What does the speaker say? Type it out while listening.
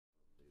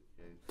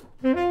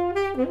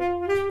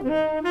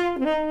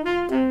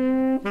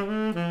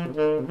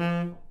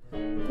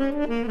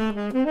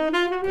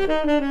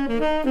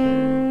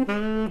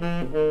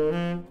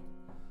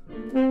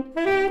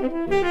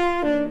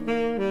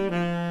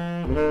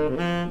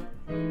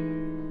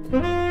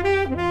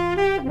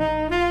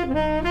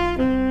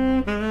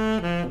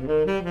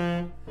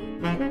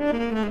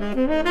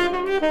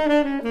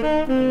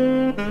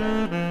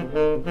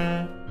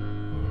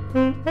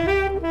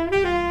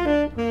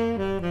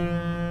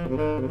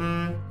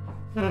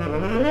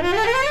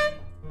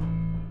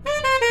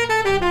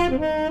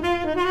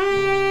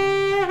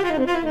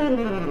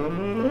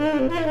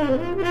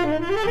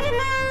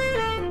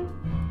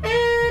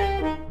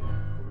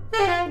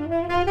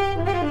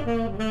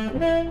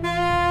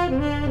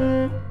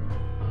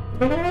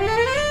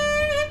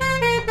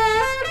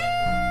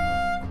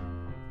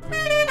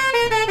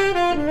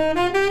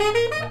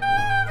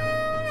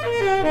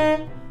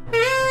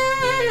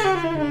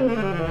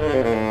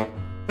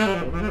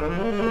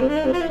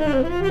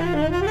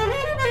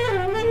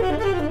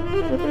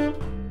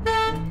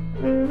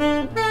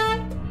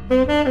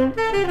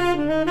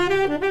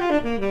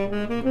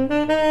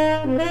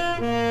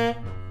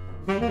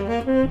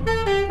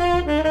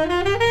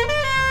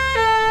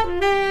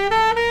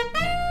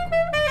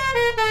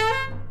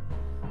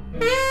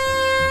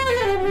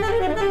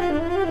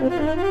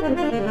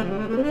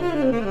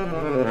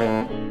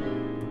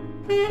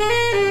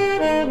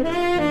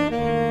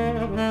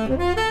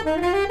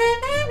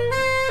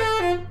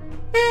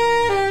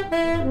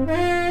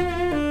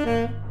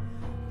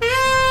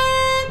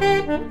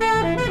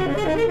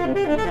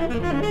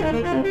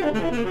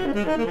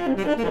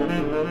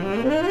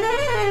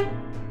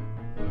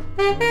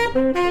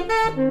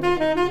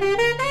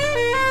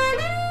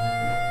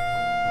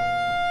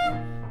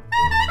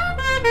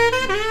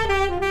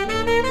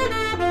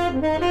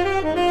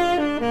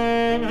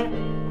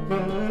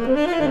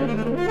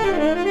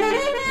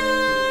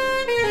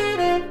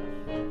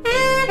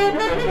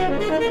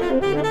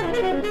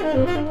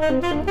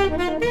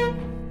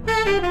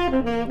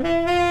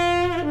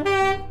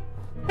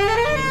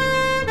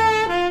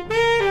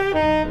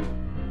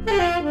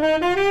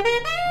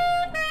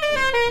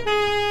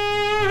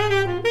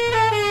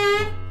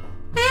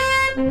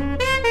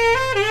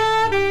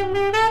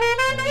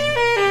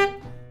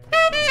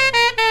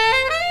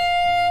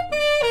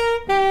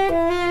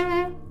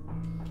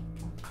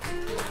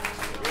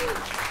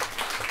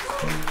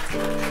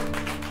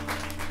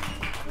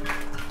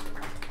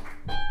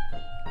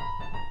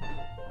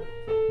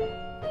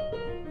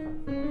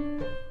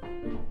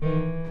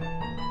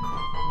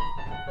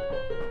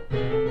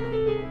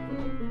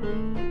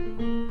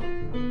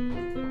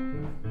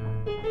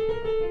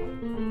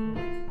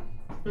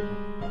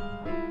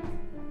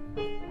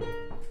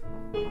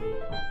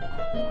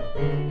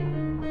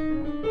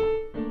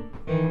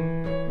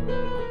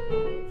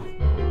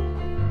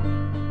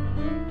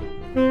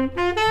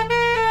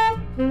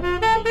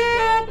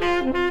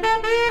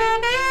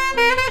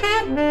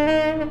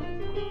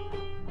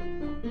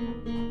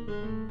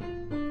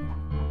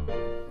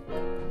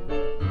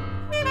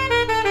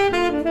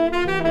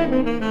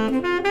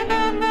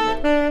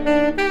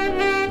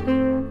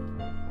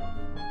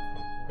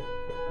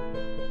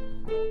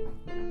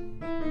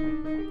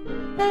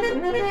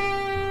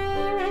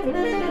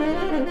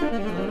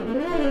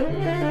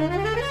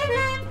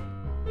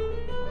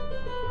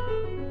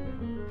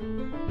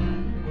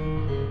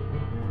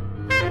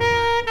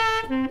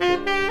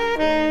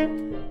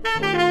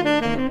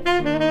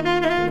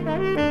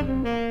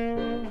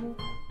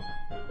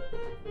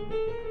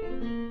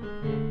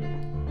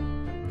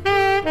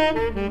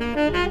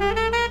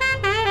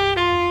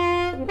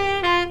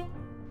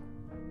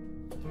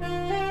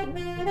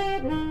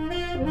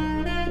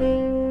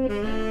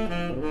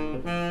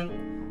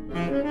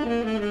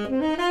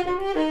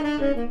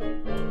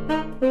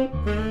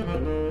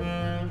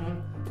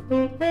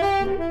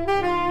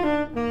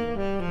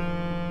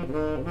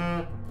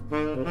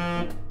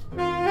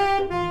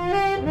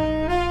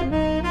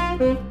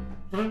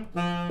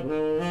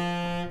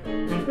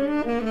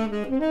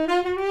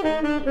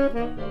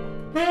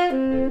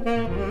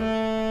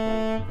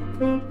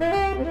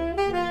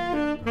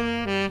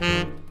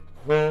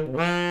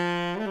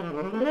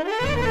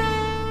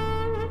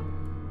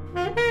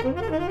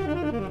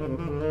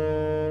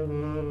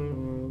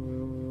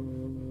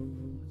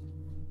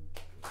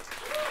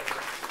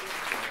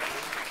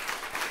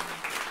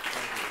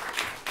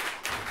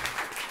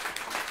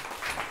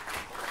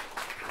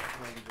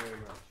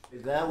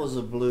That was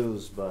a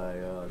blues by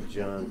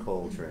John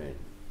Coltrane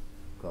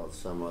called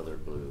Some Other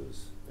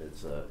Blues.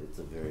 It's a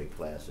very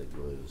classic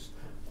blues.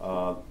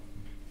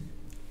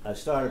 I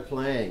started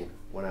playing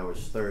when I was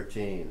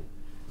 13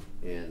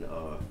 in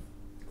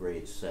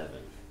grade 7.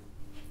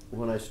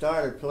 When I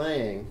started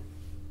playing,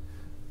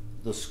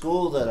 the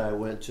school that I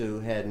went to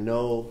had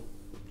no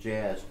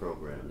jazz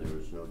program. There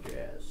was no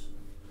jazz.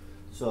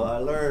 So I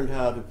learned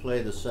how to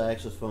play the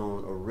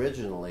saxophone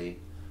originally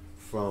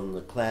from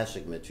the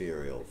classic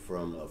material,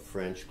 from a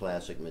French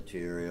classic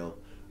material,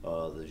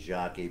 the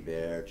Jacques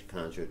Ibert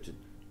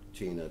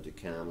Tina de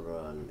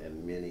Camera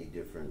and many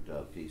different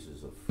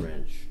pieces of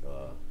French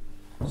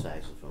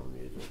saxophone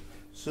music.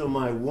 So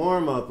my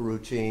warm-up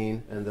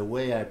routine and the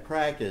way I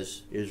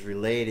practice is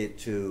related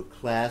to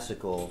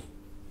classical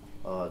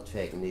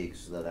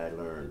techniques that I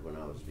learned when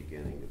I was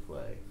beginning to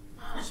play.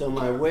 So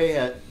my way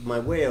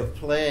of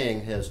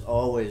playing has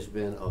always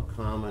been a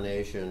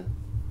combination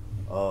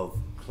of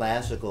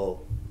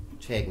classical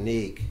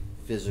technique,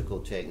 physical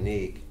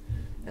technique,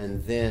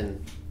 and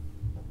then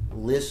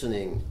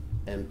listening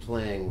and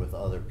playing with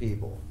other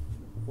people.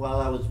 While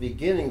I was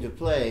beginning to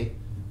play,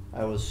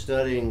 I was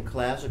studying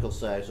classical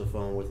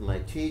saxophone with my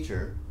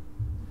teacher,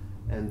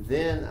 and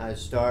then I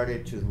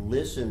started to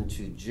listen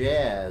to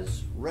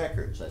jazz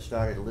records. I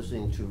started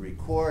listening to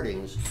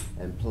recordings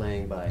and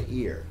playing by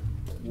ear.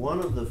 One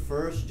of the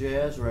first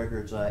jazz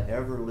records I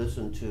ever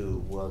listened to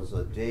was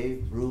a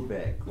Dave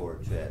Brubeck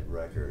quartet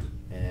record,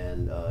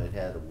 and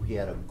he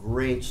had a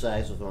great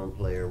saxophone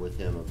player with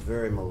him, a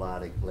very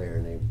melodic player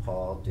named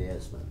Paul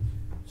Desmond.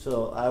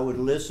 So I would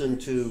listen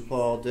to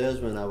Paul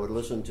Desmond, I would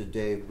listen to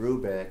Dave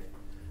Brubeck,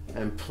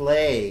 and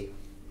play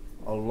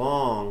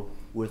along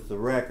with the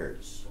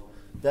records.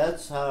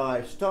 That's how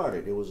I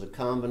started. It was a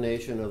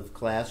combination of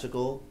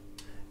classical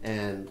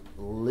and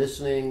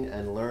listening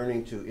and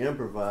learning to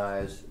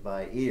improvise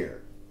by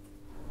ear.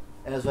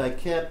 As I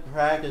kept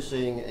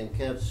practicing and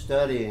kept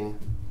studying,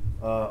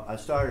 I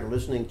started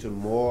listening to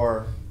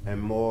more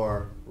and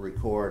more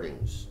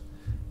recordings.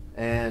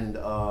 And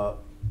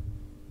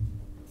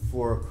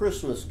for a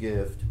Christmas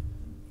gift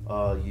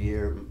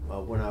year,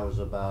 when I was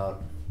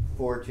about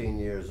 14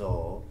 years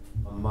old,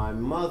 my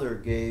mother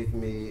gave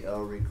me a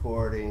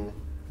recording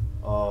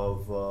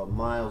of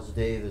Miles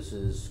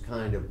Davis's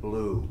Kind of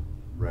Blue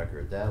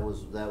record. That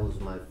was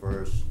my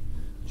first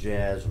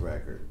jazz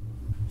record.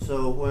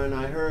 So when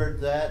I heard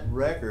that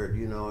record,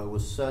 you know, it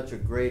was such a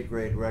great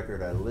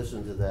record. I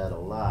listened to that a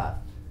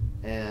lot.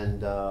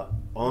 And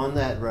on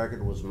that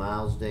record was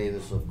Miles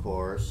Davis, of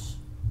course.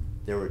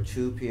 There were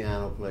two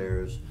piano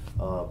players,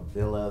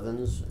 Bill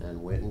Evans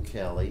and Wynton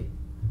Kelly.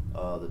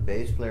 The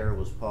bass player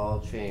was Paul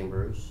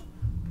Chambers.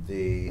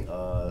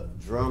 The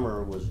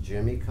drummer was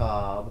Jimmy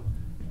Cobb.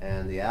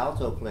 And the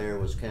alto player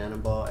was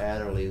Cannonball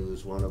Adderley,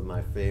 who's one of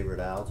my favorite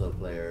alto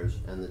players,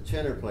 and the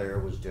tenor player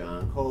was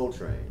John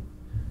Coltrane.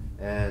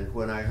 And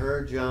when I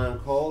heard John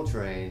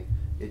Coltrane,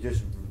 it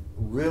just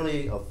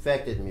really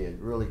affected me. It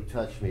really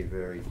touched me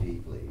very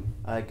deeply.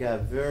 I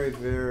got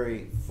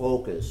very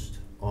focused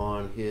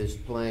on his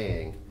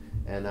playing,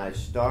 and I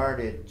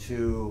started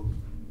to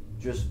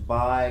just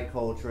buy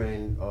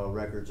Coltrane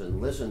records and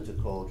listen to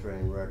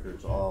Coltrane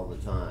records all the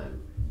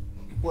time.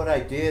 What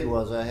I did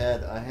was I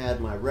had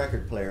my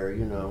record player,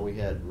 you know, we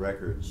had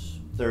records,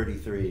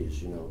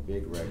 33s, you know,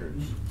 big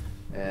records.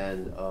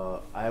 And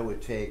I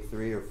would take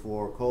 3 or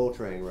 4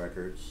 Coltrane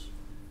records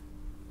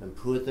and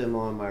put them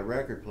on my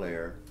record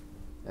player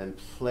and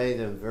play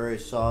them very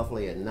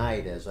softly at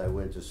night as I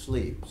went to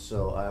sleep.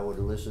 So I would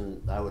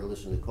listen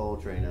to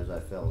Coltrane as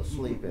I fell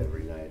asleep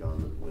every night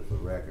with the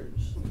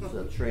records.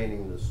 So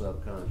training the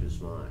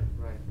subconscious mind.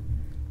 Right.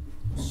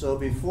 So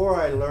before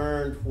I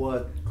learned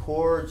what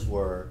chords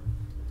were,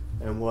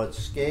 and what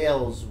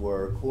scales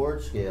were,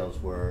 chord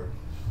scales were,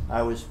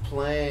 I was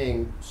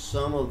playing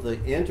some of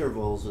the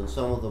intervals and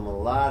some of the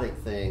melodic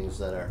things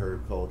that I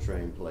heard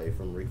Coltrane play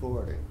from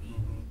recordings.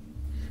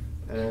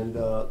 And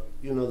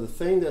you know, the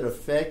thing that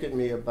affected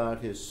me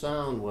about his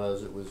sound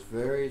was it was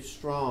very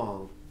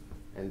strong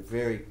and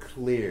very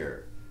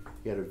clear.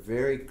 He had a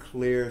very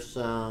clear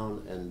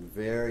sound and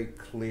very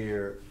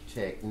clear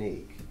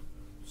technique.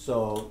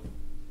 So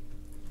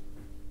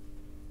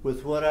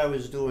with what I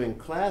was doing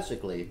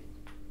classically,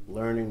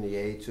 learning the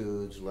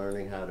etudes,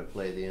 learning how to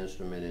play the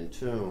instrument in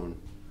tune,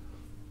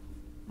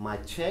 my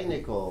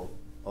technical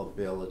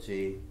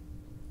ability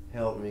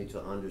helped me to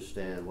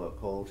understand what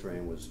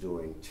Coltrane was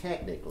doing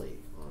technically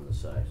on the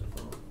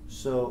saxophone.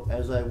 So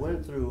as I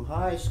went through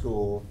high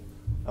school,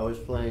 I was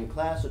playing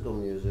classical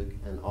music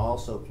and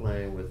also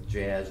playing with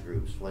jazz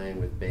groups, playing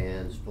with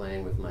bands,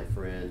 playing with my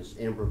friends,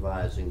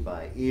 improvising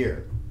by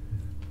ear.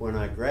 When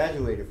I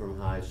graduated from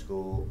high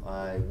school,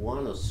 I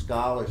won a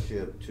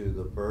scholarship to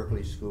the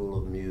Berklee School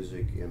of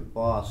Music in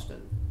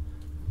Boston.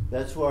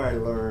 That's where I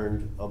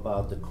learned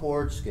about the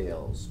chord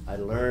scales. I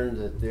learned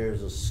that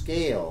there's a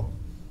scale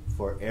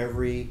for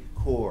every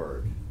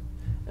chord.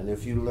 And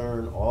if you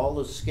learn all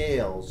the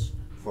scales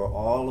for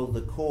all of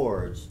the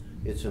chords,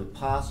 it's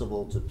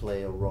impossible to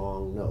play a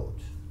wrong note.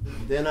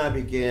 Then I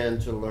began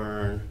to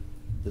learn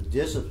the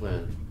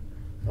discipline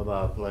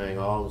about playing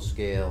all the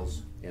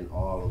scales in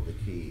all of the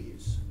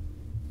keys.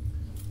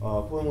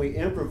 When we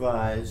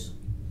improvise,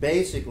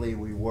 basically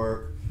we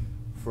work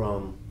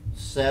from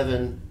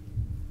 7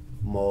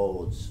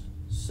 modes,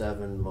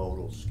 7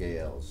 modal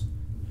scales.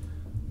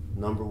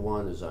 Number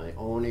 1 is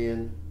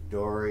Ionian,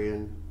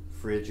 Dorian,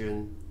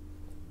 Phrygian,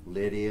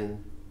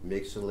 Lydian,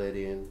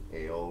 Mixolydian,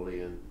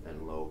 Aeolian,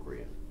 and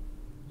Locrian.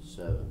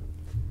 7.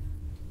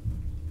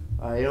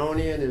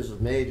 Ionian is a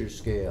major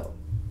scale.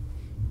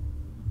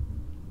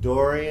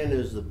 Dorian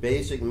is the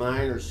basic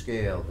minor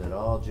scale that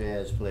all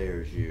jazz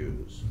players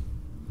use.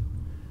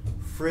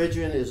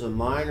 Phrygian is a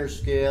minor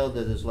scale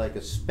that is like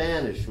a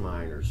Spanish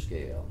minor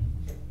scale.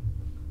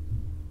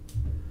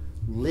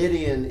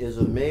 Lydian is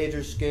a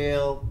major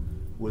scale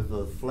with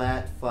a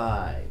flat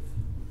 5.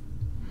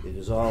 It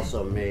is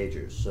also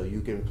major, so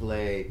you can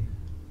play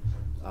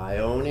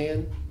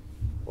Ionian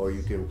or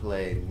you can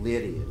play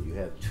Lydian. You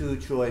have two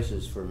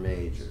choices for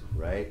major,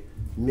 right?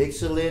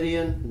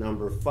 Mixolydian,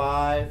 number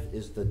 5,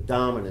 is the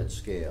dominant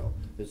scale.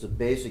 It's a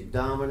basic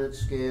dominant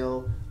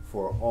scale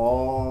for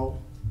all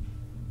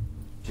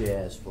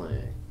jazz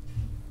playing,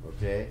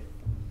 okay?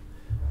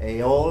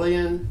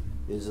 Aeolian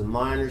is a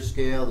minor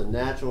scale, the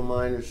natural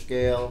minor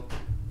scale,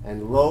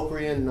 and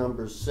Locrian,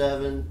 number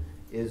 7,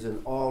 is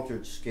an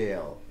altered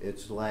scale.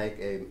 It's like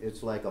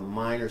a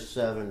minor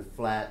 7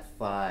 flat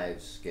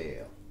 5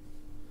 scale.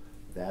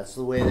 That's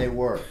the way they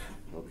work.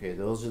 Okay,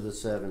 those are the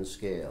 7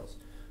 scales.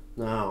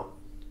 Now,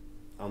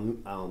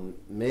 I'll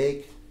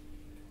make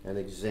an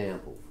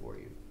example for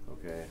you.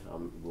 Okay,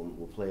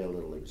 we'll play a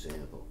little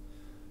example.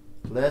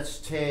 Let's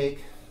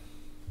take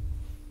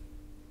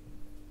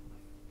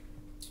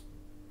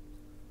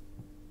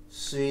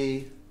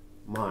C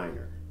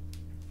minor.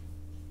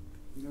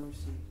 No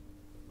C.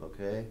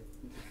 Okay.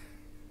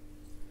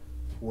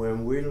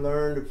 When we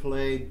learn to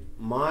play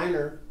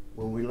minor,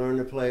 when we learn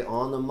to play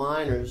on the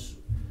minors,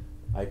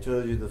 I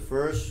told you the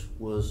first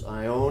was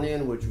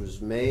Ionian, which was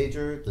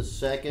major. The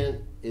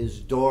second is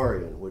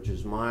Dorian, which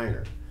is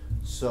minor.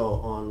 So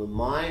on the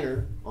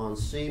minor, on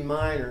C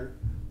minor,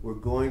 we're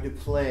going to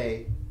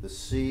play the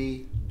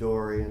C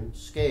Dorian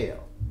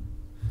scale.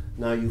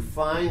 Now you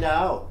find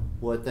out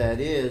what that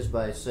is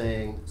by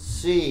saying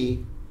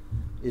C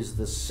is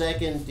the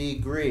second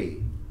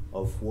degree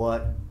of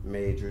what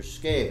major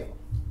scale.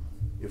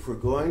 If we're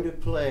going to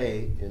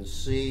play in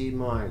C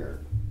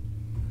minor,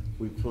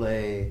 we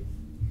play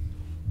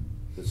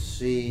the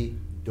C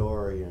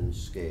Dorian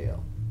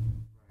scale.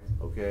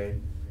 Okay?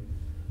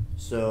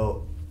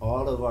 So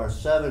all of our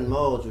 7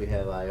 modes, we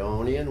have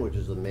Ionian, which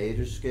is the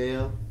major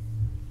scale,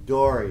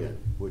 Dorian,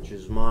 which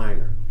is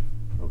minor.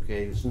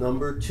 Okay, it's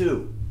number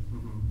 2,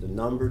 the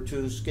number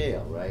 2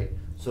 scale, right?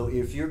 So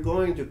if you're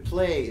going to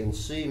play in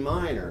C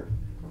minor,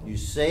 you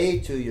say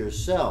to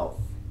yourself,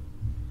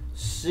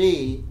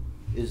 C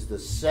is the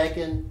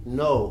second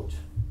note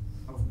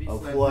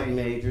of what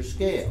major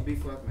scale? B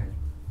flat major.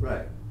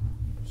 Right.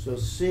 So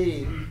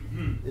C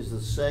is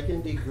the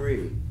second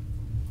degree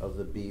of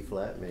the B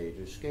flat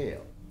major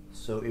scale.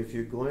 So if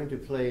you're going to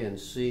play in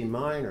C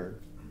minor,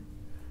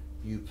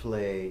 you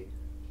play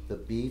the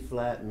B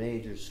flat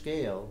major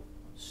scale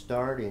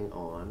starting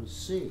on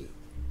C.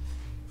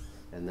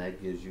 And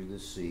that gives you the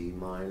C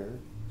minor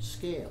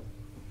scale.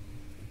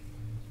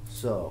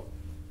 So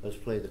let's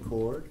play the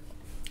chord.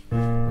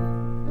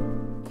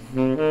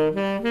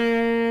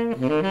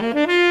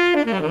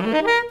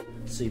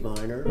 C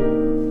minor.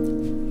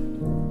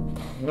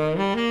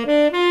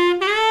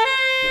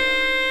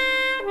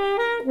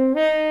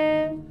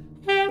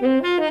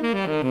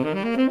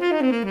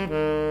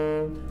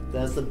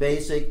 That's the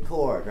basic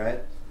chord,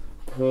 right?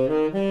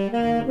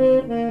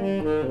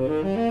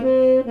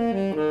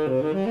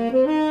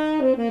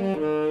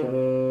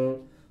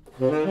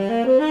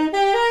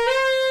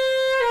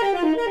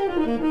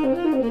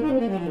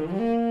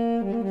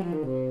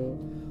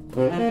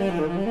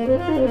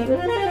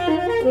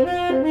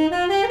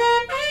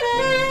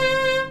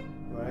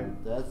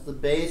 Right, that's the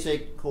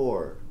basic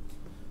chord.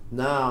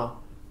 Now,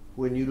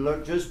 when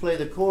you just play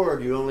the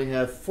chord, you only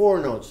have 4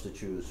 notes to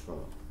choose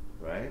from,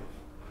 right?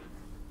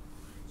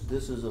 So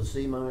this is a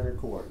C minor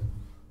chord.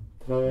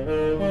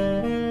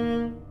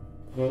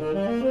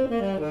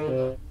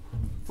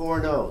 4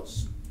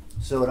 notes.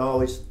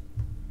 So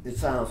it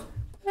sounds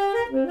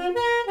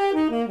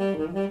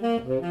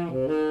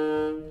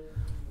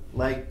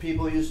like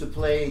people used to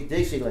play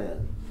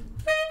Dixieland.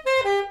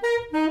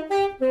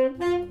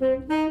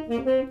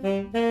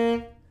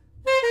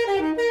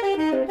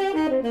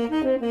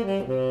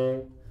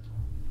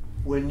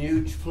 When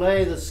you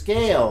play the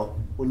scale,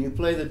 when you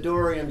play the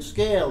Dorian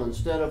scale,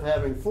 instead of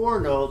having 4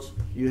 notes,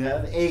 you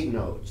have 8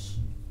 notes.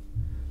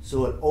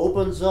 So it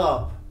opens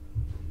up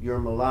your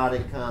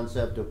melodic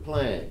concept of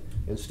playing.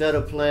 Instead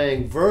of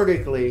playing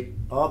vertically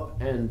up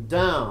and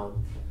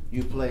down,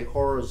 you play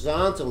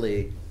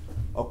horizontally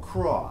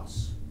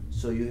across.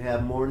 So you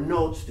have more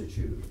notes to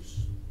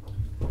choose.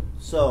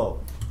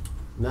 So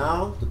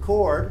now the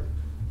chord.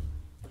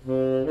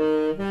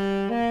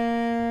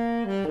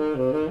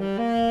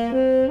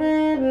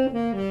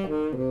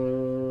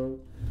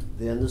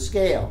 Then the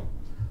scale.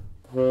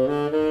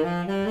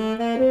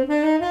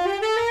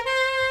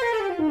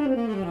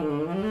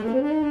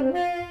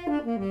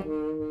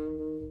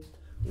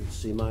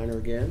 C minor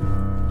again.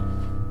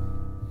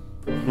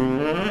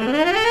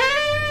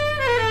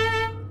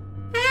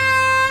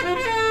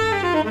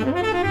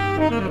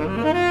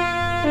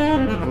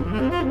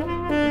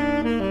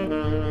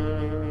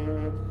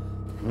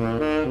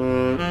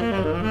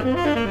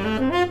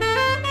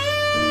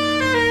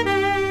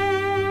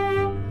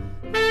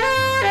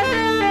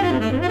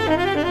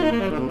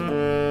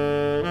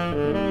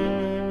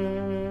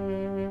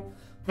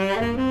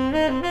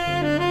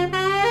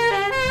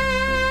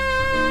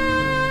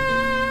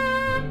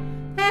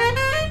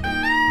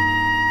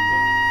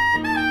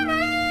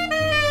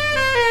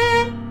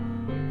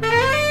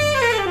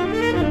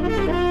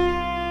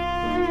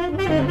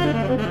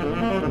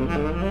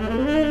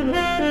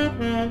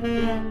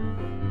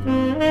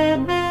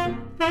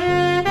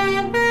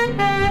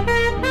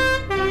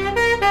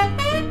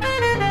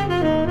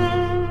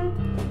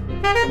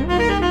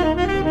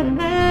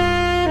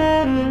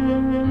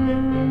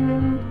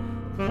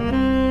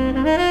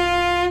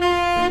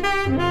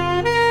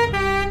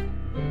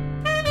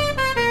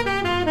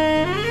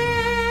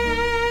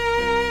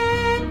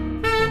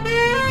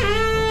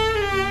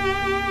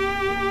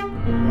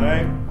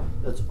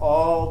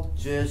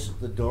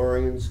 the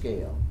Dorian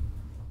scale.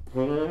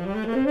 I'm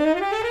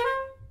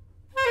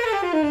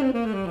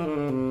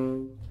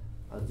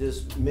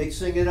just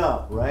mixing it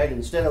up, right?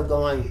 Instead of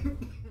going,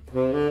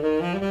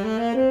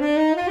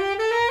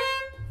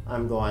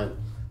 I'm going.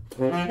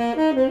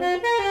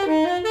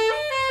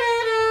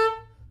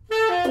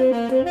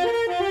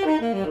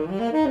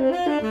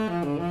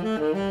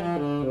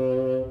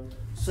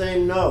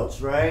 Same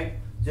notes, right?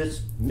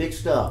 Just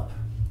mixed up.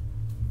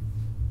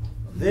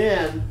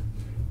 Then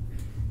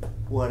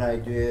what I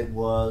did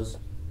was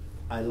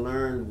I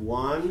learned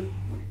one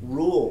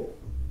rule,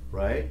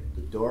 right?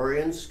 The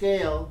Dorian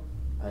scale.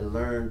 I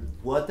learned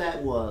what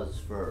that was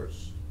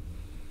first.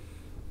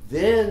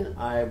 Then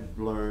I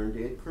learned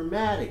it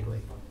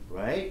chromatically,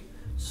 right?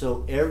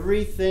 So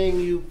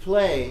everything you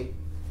play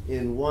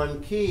in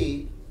one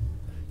key,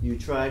 you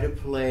try to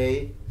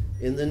play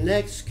in the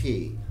next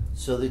key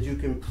so that you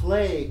can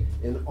play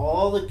in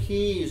all the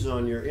keys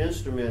on your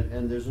instrument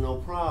and there's no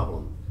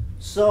problem.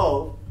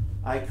 So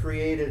I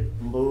created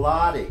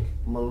melodic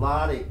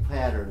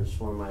patterns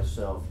for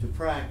myself to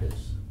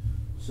practice.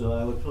 So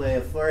I would play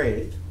a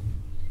phrase.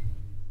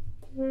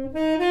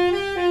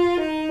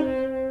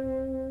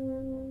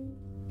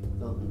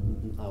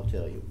 I'll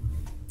tell you.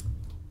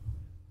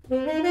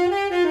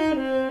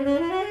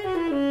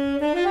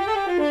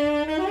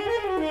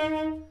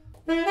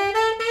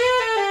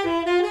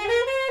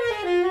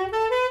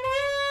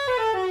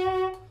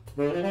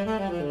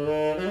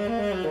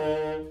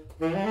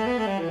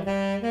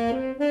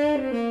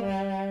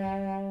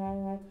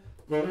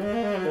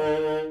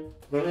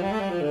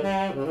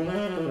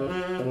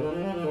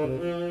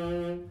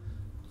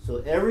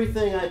 So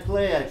everything I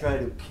play, I try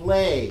to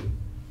play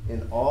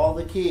in all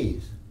the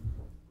keys.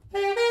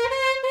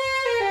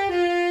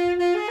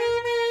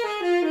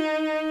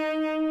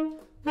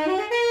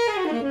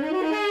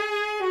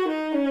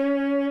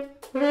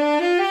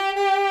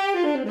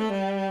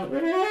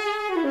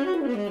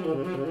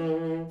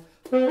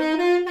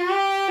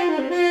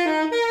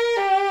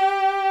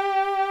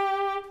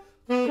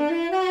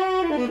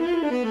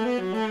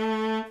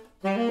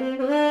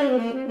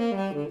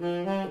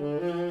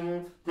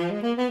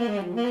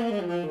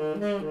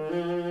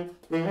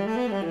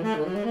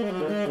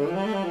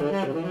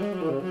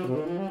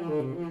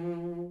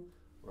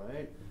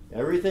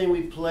 Everything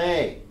we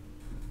play,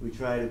 we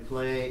try to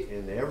play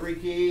in every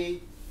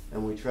key,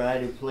 and we try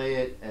to play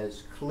it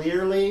as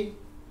clearly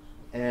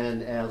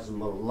and as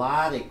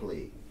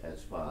melodically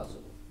as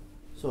possible.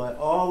 So I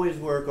always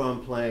work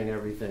on playing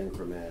everything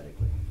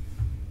chromatically.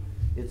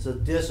 It's a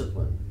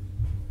discipline.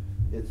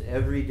 It's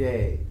every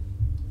day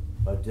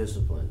a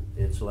discipline.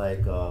 It's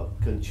like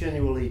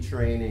continually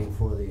training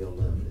for the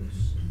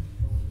Olympics.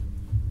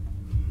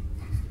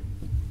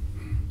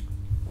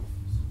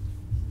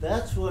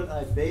 That's what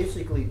I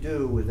basically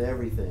do with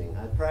everything.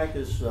 I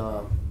practice,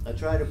 I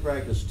try to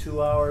practice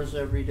 2 hours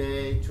every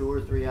day, 2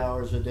 or 3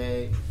 hours a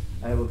day.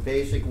 I have a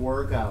basic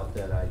workout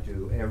that I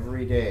do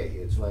every day.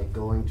 It's like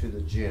going to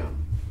the gym.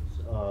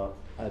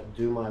 I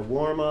do my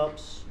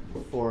warm-ups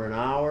for an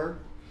hour.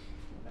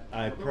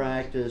 I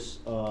practice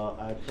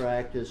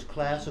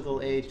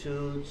classical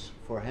etudes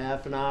for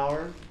half an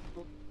hour.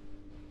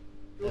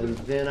 And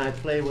then I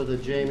play with a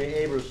Jamie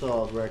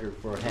Aebersold record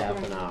for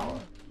half an hour.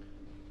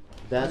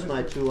 That's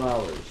my 2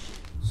 hours.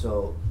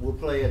 So we'll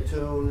play a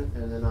tune,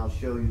 and then I'll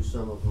show you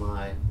some of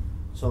my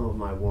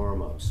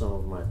warm-ups, some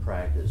of my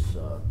practice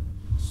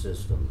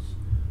systems.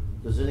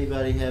 Does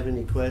anybody have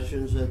any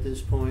questions at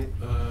this point?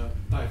 I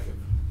have.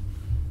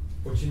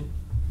 Очень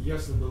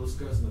ясно было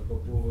сказано по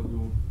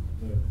поводу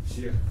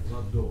всех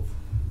ладов.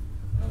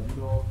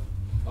 Но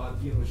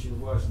один очень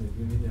важный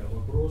для меня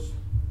вопрос.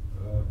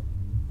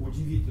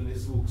 Удивительный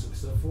звук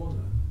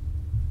саксофона,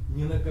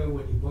 ни на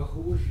кого не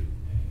похожий.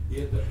 И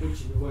это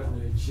очень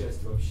важная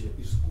часть вообще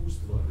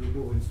искусства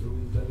любого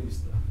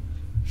инструменталиста.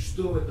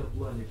 Что в этом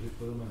плане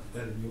предпринимает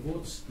Эрни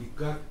Уотс и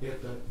как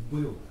это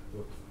было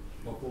вот,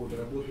 по поводу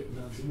работы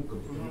над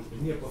звуком, потому что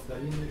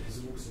неповторимый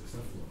звук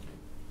саксофона.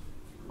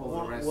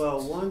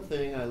 Well, one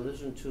thing, I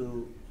listen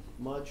to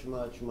much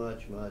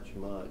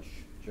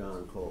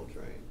John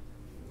Coltrane.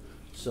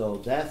 So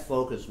that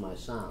focused my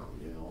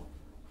sound, you know.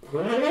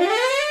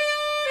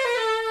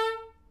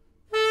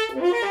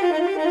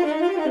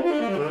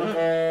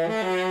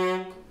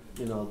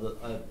 You know,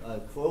 I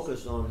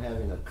focused on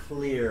having a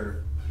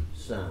clear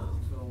sound.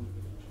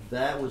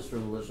 That was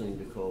from listening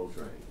to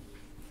Coltrane.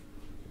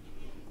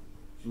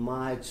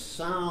 My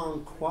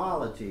sound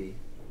quality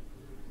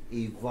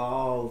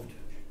evolved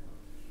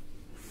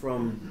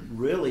from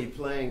really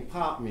playing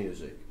pop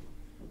music,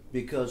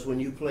 because when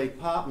you play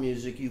pop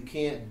music, you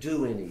can't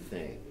do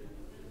anything.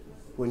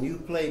 When you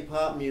play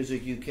pop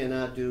music, you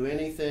cannot do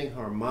anything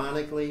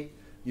harmonically,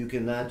 you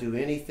cannot do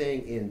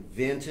anything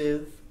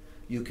inventive,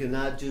 you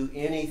cannot do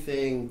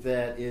anything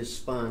that is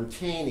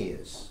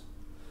spontaneous.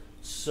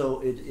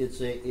 So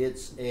it's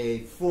a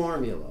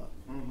formula,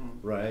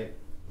 right?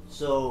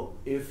 So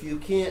if you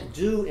can't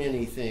do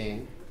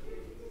anything,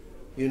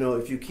 you know,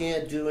 if you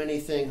can't do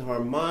anything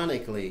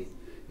harmonically,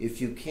 if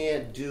you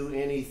can't do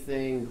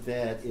anything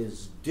that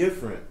is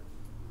different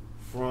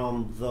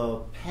from the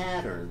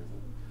pattern,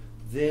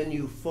 then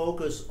you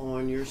focus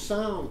on your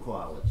sound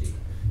quality.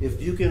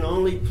 If you can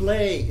only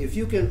play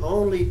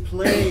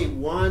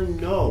one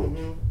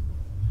note,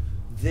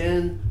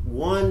 then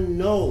one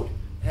note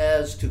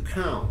has to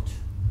count.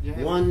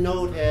 One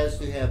note has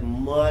to have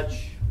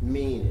much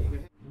meaning.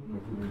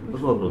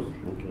 Вопрос.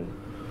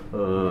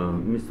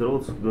 Мистер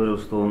Уотс говорил,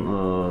 что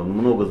он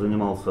много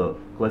занимался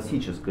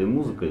классической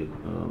музыкой,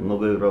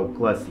 много играл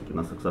классики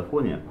на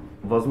саксофоне.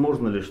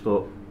 Возможно ли,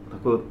 что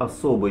такой вот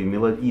особый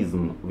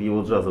мелодизм в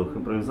его джазовых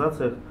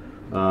импровизациях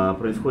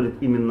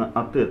происходит именно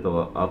от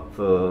этого, от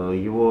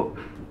его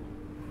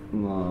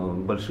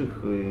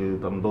больших и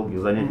там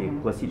долгих занятий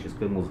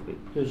классической музыкой?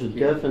 There's a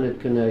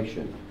definite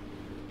connection.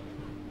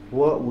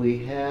 What we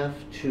have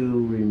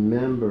to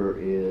remember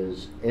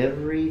is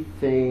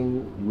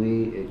everything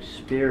we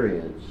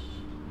experience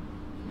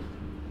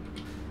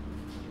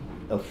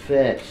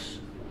affects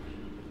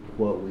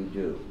what we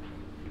do.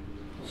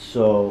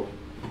 So,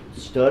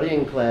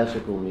 studying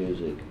classical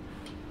music,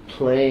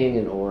 playing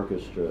in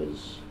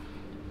orchestras,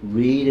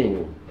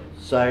 reading,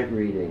 sight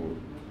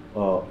reading,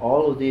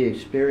 all of the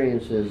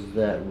experiences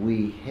that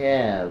we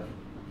have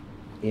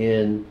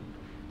in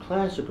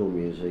classical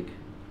music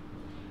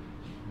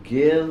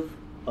give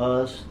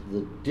us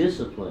the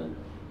discipline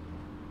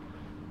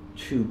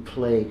to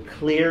play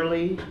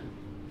clearly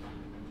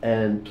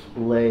and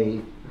play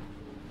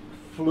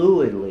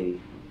fluidly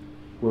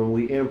when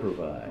we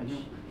improvise.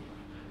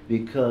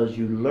 Because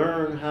you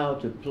learn how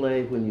to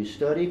play, when you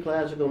study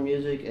classical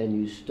music and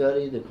you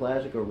study the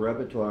classical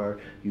repertoire,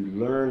 you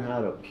learn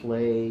how to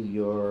play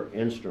your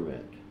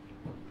instrument.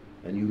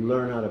 And you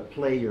learn how to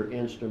play your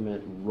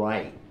instrument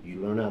right. You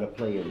learn how to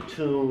play in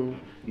tune,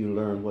 you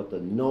learn what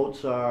the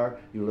notes are,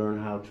 you learn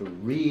how to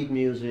read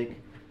music.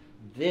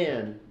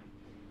 Then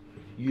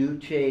you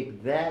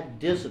take that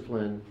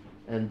discipline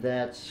and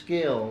that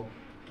skill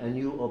and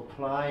you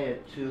apply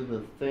it to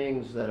the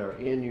things that are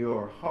in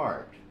your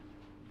heart.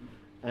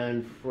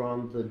 And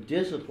from the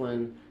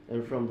discipline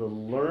and from the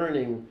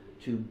learning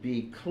to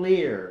be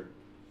clear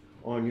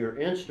on your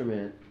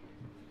instrument,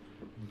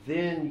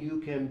 then you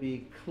can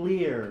be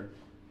clear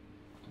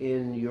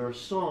in your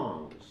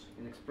songs,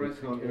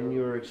 in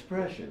your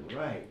expression,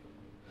 right.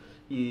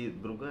 И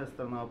другая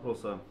сторона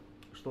вопроса,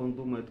 что он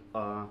думает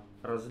о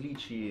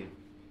различии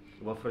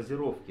во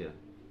фразировке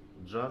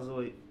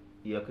джазовой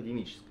и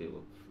академической,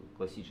 вот,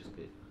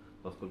 классической,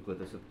 поскольку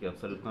это все-таки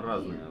абсолютно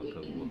разная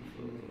как бы, вот,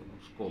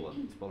 школа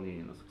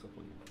исполнения на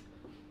саксофоне.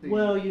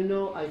 Well, you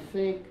know, I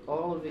think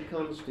all of it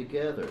comes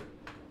together.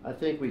 I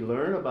think we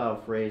learn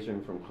about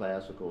phrasing from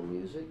classical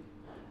music,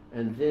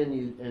 and then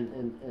you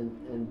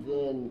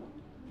then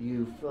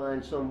you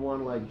find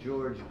someone like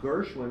George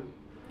Gershwin.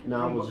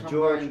 Now, was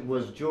George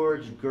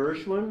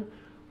Gershwin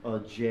a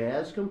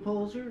jazz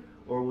composer,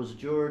 or was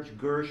George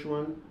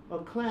Gershwin a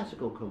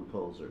classical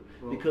composer?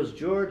 Because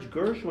George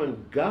Gershwin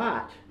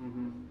got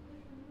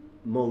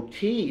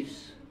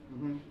motifs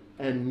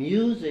and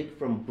music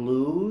from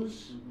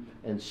blues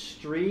and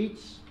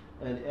streets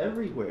and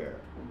everywhere,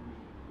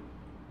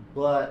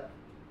 but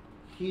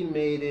he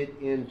made it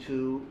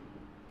into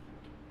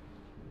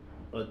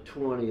a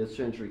 20th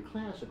century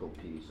classical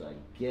piece, I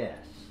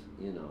guess,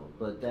 you know,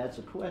 but that's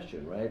a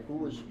question, right?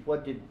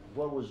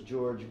 What was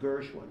George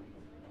Gershwin?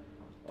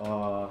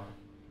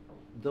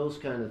 Those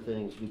kind of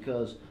things,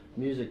 because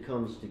music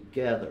comes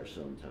together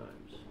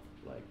sometimes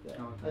like that.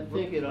 I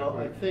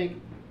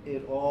think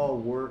it all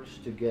works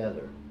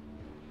together.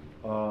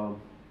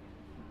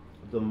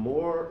 The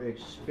more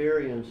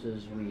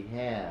experiences we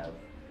have,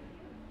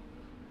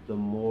 the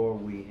more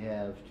we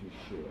have to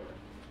share.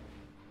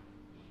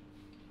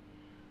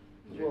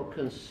 Well,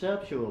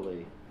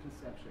 conceptually,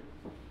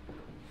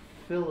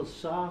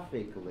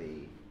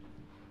 philosophically,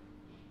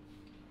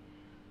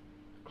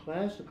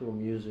 classical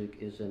music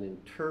is an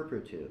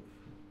interpretive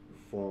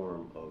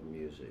form of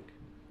music.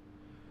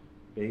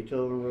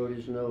 Beethoven wrote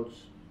his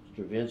notes,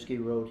 Stravinsky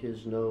wrote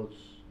his notes,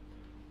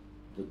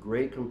 the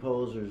great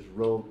composers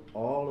wrote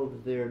all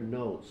of their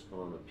notes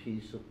on a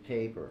piece of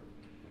paper,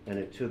 and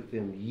it took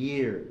them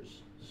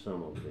years,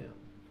 some of them.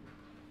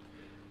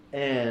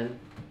 And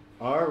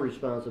our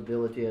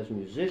responsibility as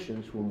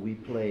musicians when we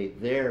play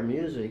their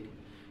music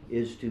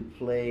is to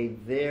play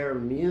their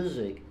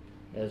music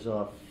as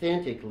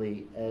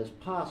authentically as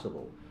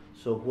possible.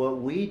 So what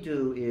we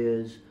do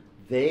is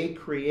they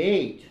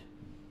create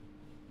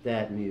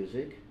that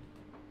music,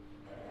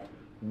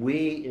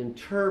 we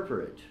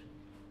interpret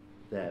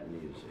that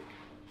music.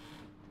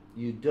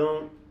 You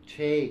don't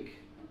take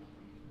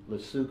Le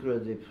Sucre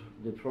de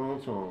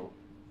Printemps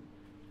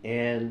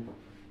and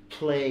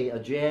play a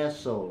jazz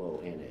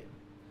solo in it,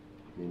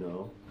 you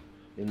know,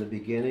 in the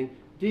beginning.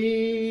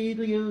 You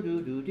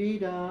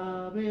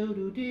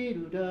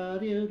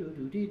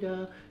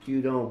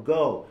don't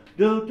go.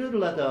 That's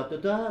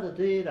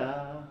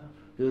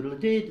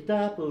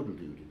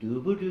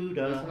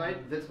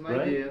my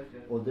idea.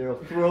 Or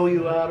they'll throw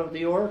you out of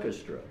the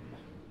orchestra.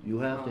 You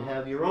have to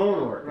have your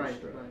own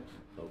orchestra. Right.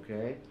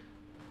 Okay?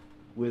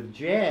 With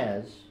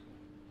jazz,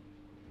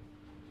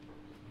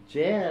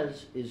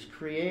 Jazz is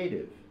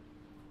creative.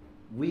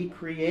 We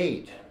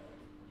create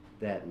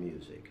that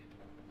music.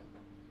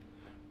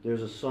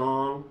 There's a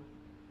song,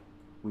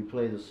 we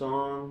play the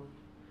song,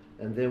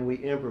 and then we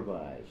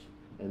improvise,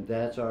 and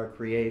that's our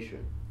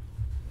creation.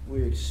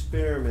 We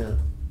experiment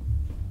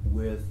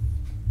with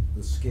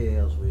the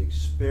scales, we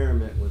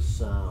experiment with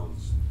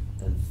sounds,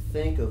 and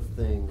think of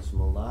things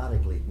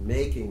melodically,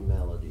 making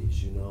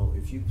melodies, you know.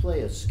 If you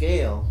play a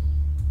scale,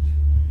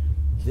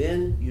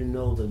 then you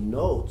know the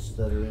notes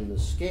that are in the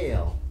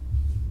scale,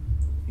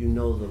 you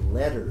know the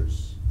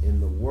letters in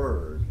the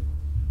word,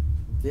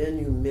 then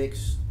you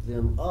mix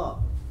them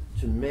up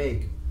to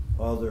make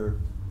other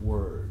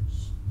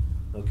words,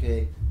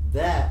 okay?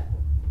 That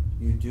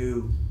you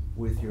do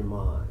with your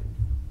mind.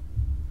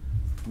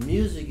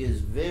 Music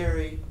is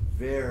very,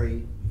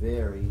 very,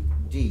 very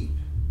deep.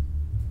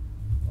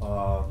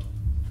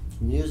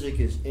 Music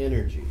is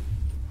energy.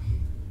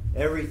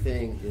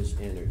 Everything is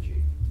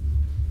energy.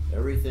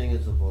 Everything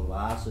is a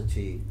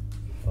velocity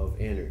of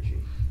energy.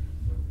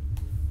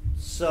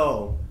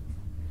 So,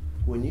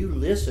 when you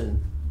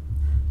listen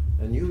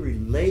and you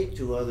relate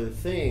to other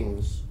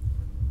things,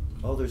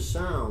 other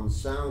sounds,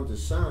 sound to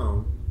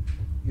sound,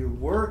 you're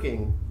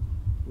working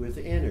with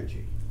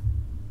energy.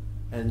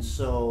 And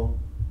so,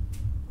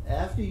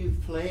 after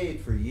you've played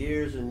for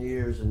years and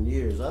years and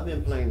years, I've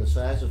been playing the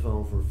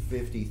saxophone for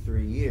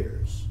 53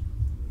 years,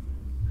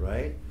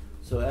 right?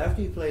 So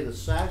after you play the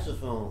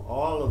saxophone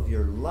all of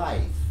your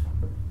life,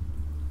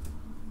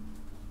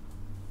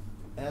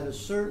 at a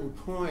certain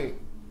point,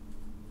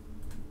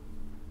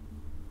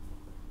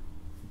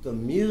 the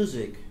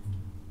music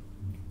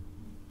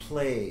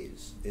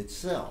plays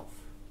itself,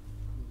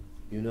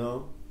 you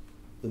know?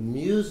 The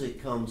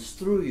music comes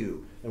through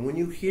you. And when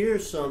you hear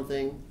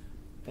something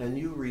and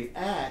you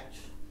react,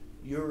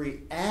 you're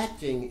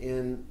reacting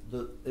in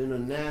a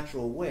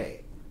natural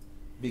way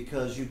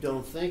because you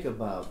don't think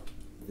about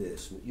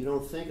this. You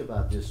don't think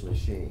about this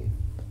machine,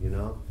 you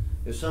know?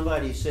 If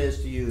somebody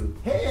says to you,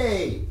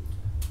 hey,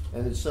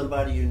 and it's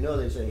somebody you know,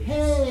 they say,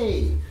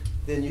 hey,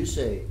 then you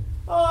say,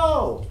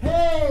 oh,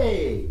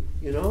 hey,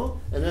 you know?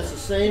 And that's the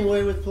same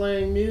way with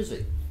playing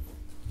music.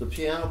 The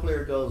piano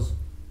player goes,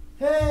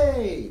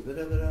 hey,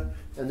 ba-da-ba-da,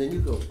 and then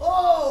you go,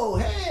 oh,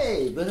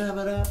 hey,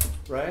 ba-da-ba-da,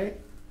 right?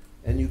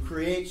 And you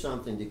create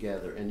something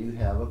together and you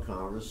have a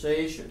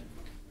conversation,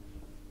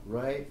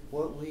 right?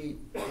 What we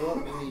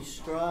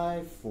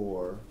strive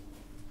for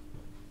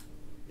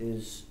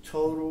is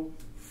total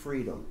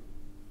freedom,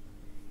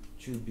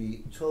 to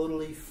be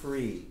totally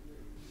free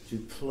to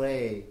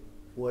play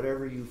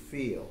whatever you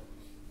feel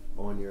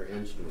on your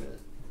instrument,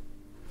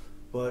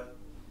 but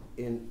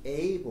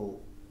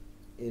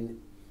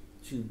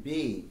to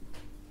be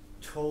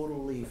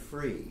totally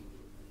free,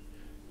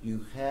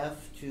 you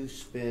have to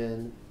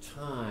spend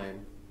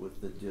time with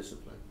the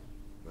discipline,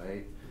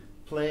 right?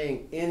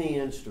 Playing any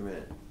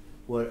instrument,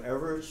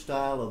 whatever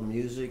style of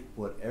music,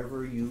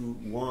 whatever you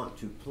want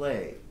to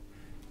play,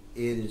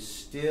 it is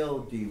still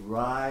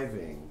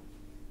deriving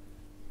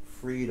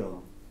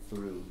freedom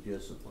through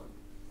discipline.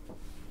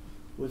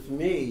 With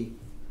me,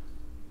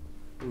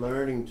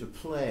 learning to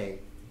play,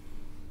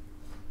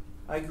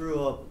 I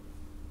grew up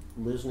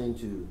listening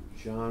to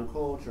John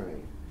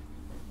Coltrane,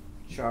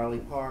 Charlie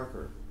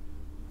Parker,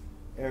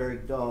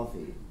 Eric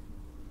Dolphy,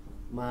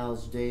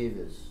 Miles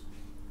Davis,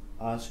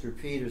 Oscar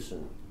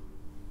Peterson,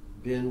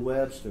 Ben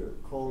Webster,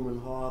 Coleman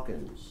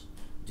Hawkins,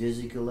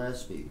 Dizzy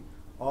Gillespie.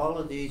 All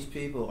of these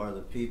people are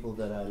the people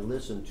that I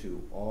listen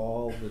to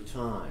all the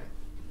time.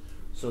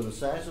 So the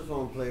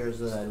saxophone players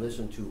that I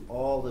listen to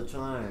all the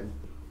time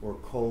were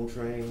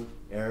Coltrane,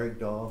 Eric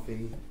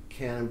Dolphy,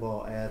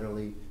 Cannonball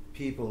Adderley,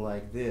 people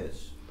like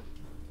this.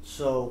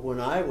 So when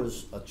I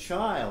was a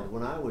child,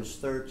 when I was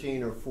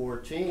 13 or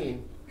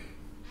 14,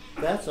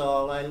 that's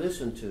all I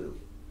listened to.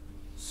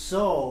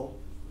 So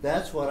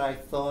that's what I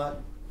thought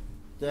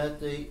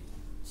that the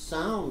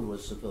sound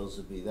was supposed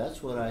to be.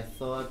 That's what I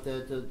thought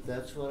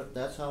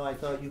that's how I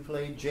thought you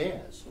played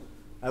jazz.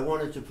 I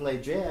wanted to play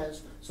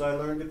jazz, so I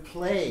learned to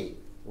play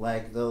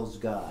like those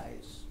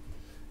guys.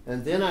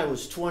 And then I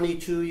was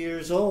 22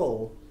 years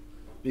old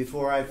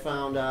before I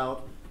found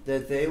out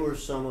that they were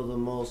some of the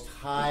most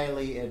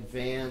highly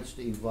advanced,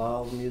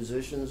 evolved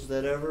musicians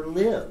that ever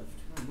lived.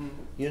 Mm-hmm.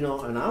 You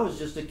know, and I was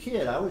just a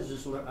kid. I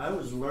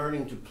was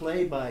learning to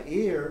play by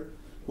ear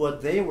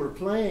what they were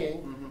playing,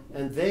 mm-hmm.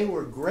 and they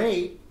were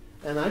great,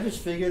 and I just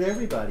figured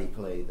everybody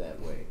played that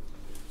way.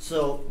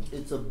 So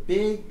it's a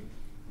big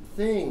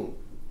thing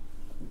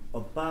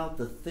about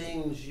the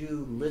things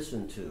you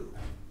listen to.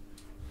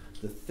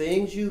 The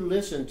things you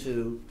listen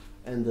to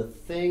and the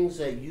things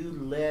that you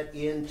let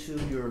into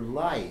your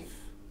life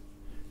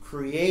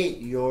create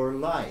your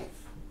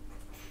life.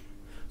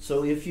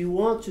 So if you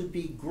want to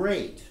be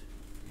great,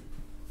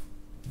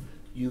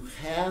 you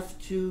have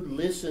to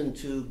listen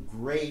to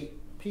great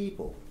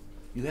people.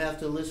 You have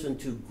to listen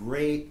to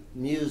great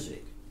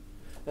music.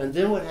 And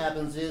then what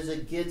happens is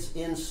it gets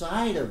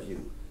inside of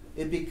you.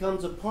 It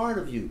becomes a part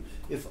of you.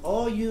 If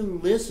all you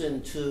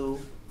listen to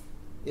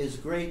is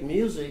great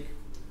music,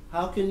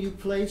 how can you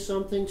play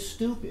something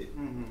stupid?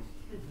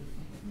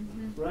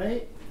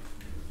 Right?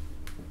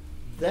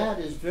 That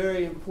is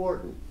very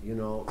important. You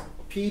know,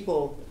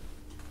 people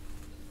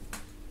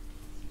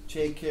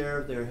take care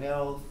of their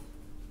health,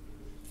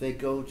 they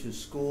go to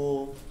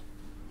school,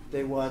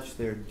 they watch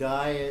their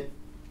diet,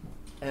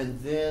 and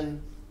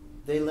then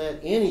they let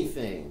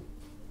anything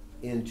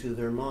into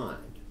their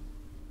mind.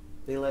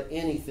 They let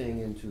anything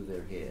into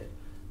their head.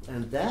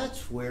 And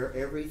that's where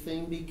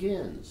everything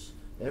begins.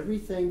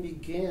 Everything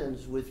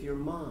begins with your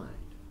mind.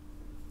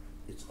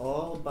 It's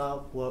all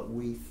about what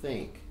we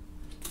think.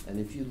 And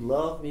if you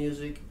love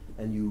music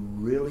and you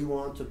really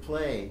want to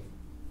play,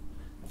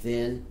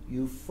 then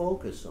you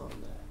focus on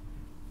that.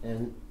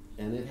 And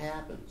it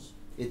happens.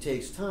 It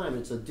takes time.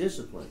 It's a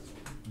discipline.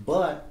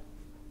 But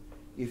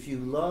if you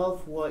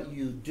love what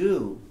you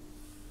do,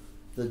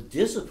 the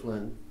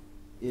discipline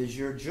is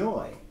your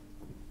joy.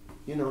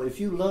 You know, if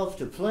you love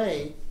to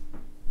play,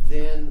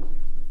 then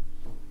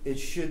it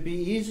should be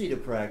easy to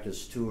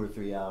practice 2 or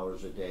 3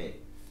 hours a day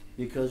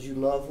because you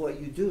love what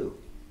you do.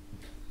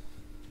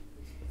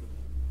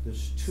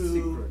 There's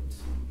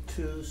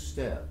two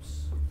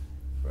steps,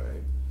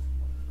 right?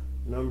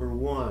 Number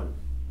 1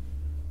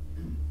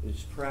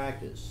 is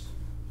practice.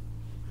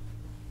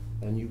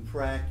 And you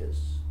practice,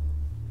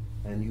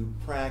 and you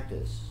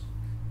practice,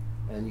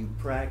 and you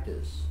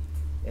practice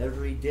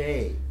every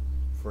day,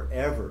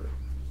 forever,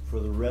 for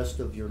the rest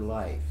of your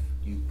life.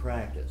 You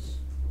practice.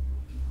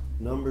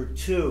 Number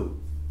 2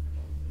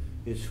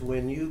 is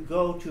when you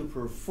go to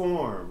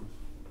perform,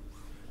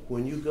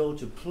 when you go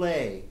to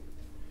play,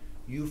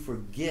 you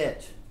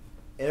forget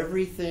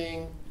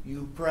everything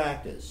you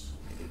practice.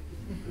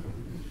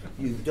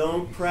 You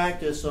don't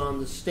practice on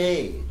the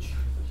stage.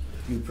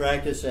 You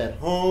practice at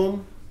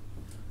home.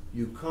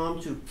 You come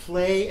to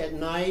play at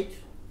night,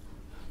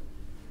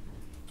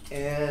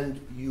 and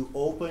you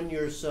open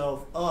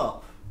yourself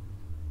up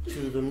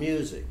to the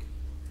music,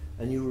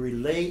 and you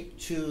relate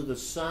to the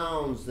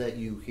sounds that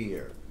you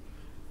hear.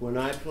 When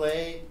I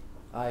play,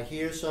 I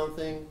hear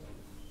something,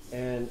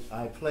 and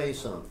I play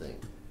something,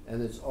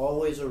 and it's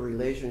always a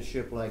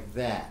relationship like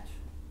that.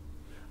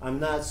 I'm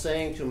not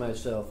saying to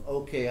myself,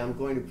 okay, I'm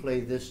going to play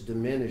this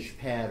diminished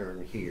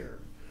pattern here,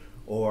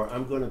 or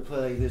I'm going to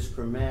play this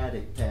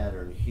chromatic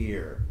pattern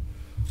here.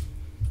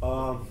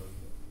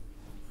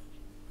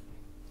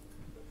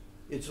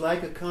 It's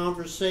like a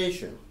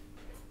conversation.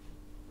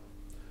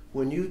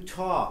 When you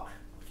talk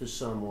to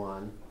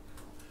someone,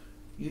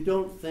 you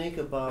don't think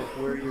about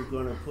where you're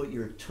going to put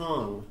your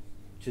tongue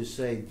to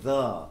say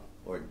the,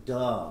 or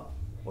duh,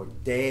 or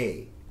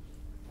they.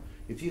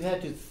 If you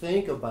had to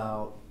think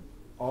about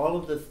all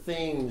of the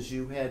things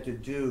you had to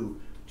do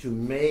to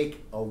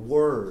make a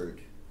word,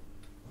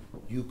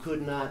 you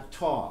could not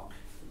talk.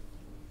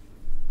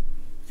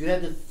 If you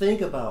had to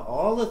think about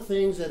all the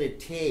things that it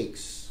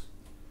takes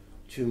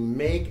to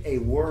make a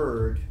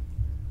word,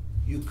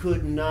 you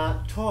could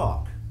not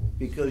talk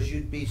because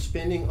you'd be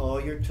spending all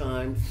your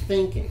time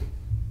thinking.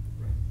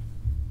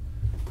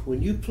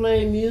 When you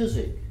play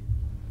music,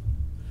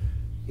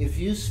 if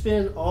you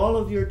spend all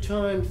of your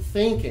time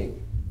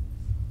thinking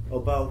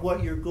about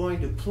what you're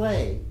going to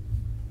play,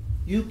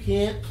 you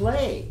can't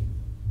play.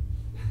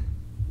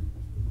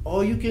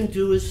 All you can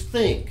do is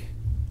think.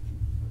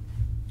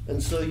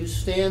 And so you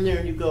stand there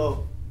and you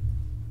go,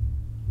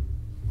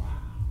 wow.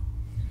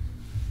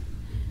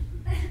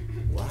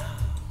 Wow.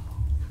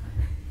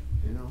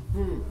 You know, I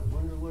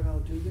wonder what I'll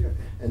do there.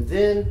 And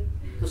then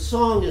the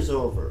song is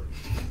over.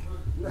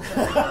 And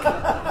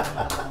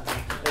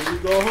you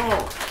go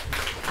home.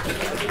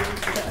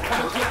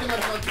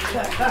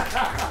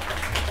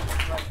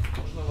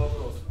 Можно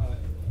вопрос?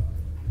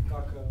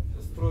 Как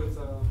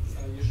строится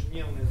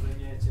ежедневное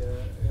занятие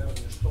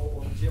Эрни? Что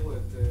он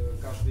делает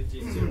каждый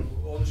день?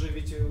 Он же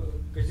ведь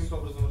каким-то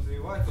образом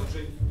развивается, он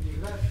же не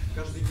играет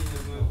каждый день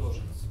одно и то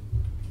же.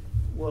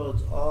 Well,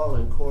 it's all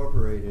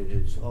incorporated.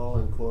 It's all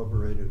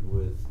incorporated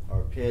with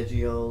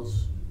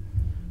arpeggios,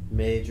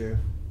 major,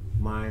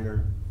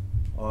 minor,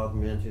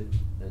 augmented,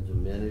 and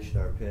diminished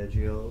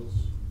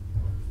arpeggios.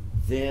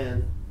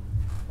 Then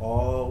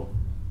all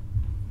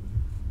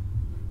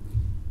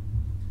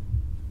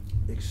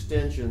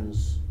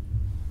extensions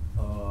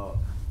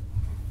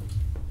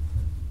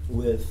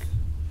with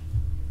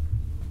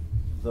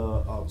the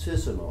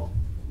altissimo.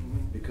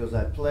 Because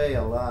I play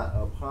a lot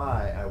up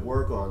high, I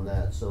work on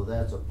that, so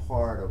that's a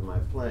part of my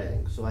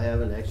playing. So I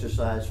have an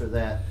exercise for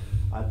that.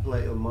 I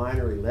play a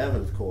minor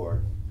 11th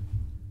chord,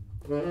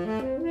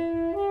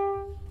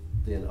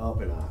 then up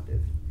an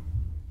octave.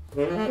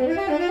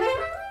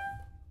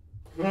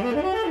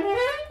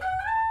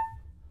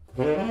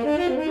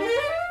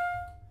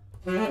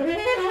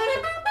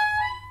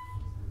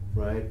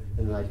 Right?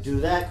 And I do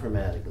that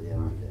chromatically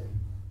every day.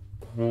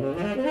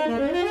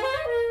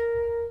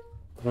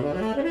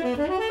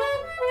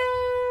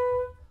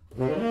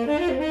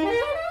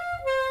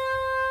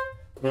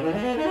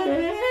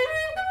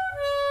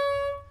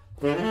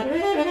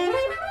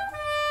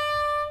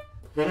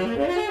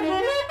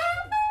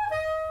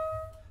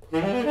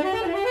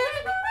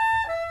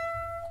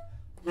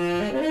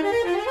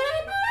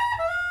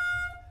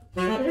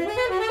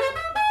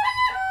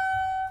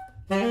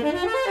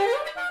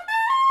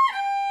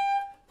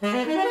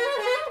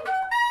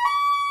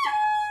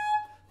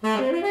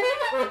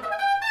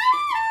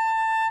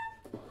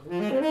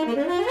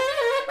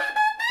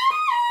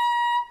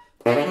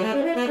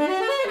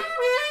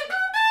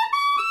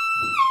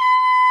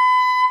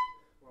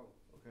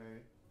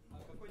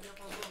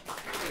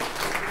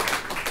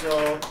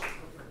 So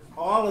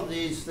all of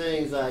these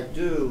things I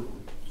do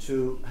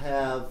to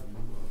have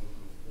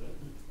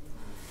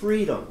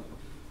freedom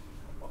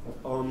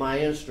on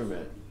my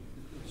instrument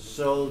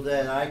so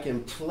that I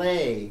can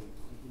play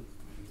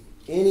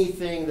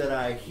anything that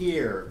I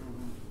hear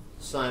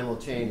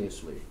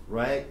simultaneously,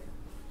 right?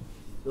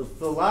 The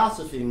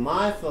philosophy,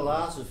 my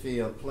philosophy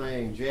of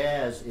playing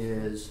jazz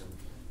is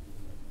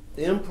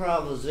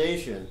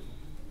improvisation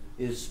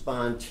is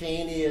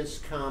spontaneous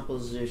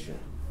composition.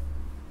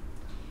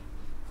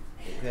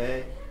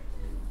 Okay?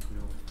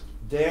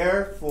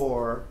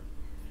 Therefore,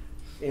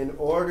 in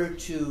order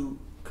to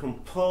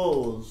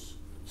compose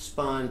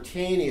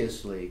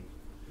spontaneously,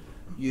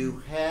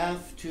 you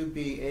have to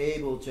be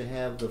able to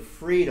have the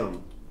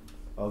freedom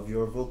of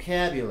your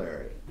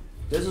vocabulary.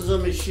 This is a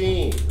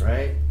machine,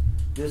 right?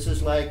 This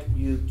is like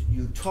you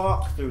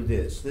talk through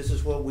this. This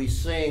is what we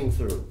sing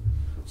through.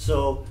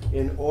 So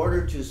in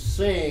order to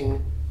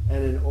sing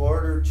and in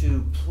order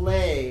to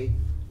play,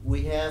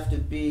 we have to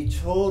be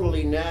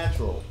totally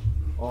natural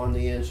on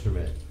the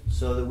instrument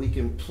so that we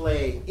can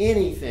play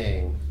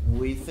anything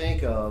we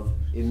think of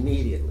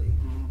immediately.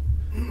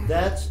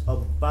 That's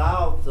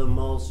about the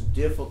most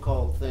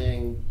difficult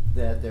thing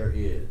that there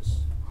is,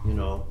 you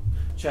know.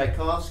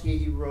 Tchaikovsky,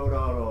 he wrote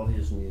out all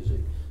his music.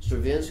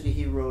 Stravinsky,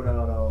 he wrote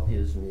out all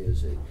his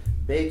music.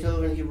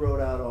 Beethoven, he wrote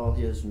out all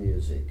his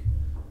music.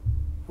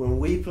 When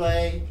we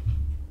play,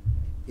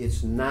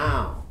 it's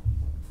now.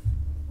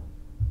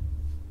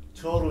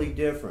 Totally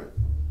different.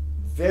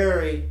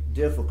 Very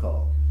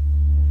difficult.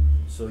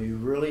 So you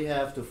really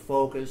have to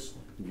focus.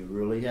 You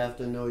really have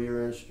to know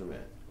your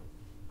instrument.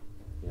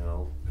 You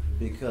know,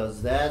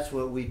 because that's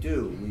what we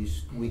do.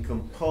 We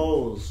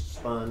compose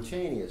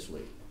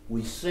spontaneously.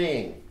 We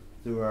sing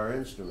through our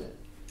instrument.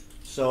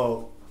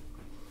 So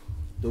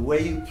the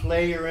way you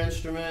play your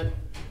instrument,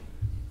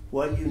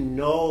 what you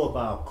know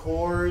about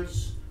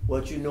chords,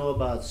 what you know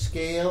about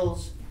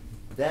scales,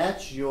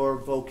 that's your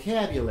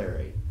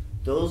vocabulary.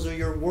 Those are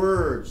your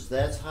words.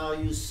 That's how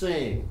you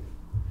sing.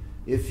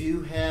 If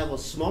you have a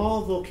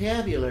small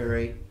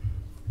vocabulary,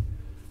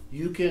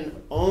 you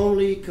can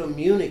only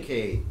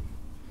communicate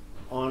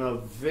on a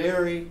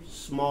very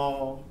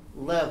small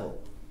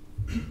level.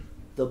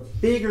 The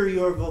bigger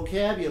your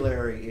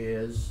vocabulary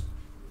is,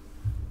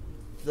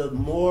 the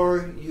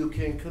more you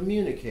can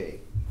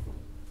communicate.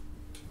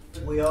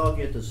 We all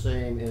get the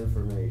same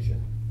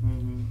information.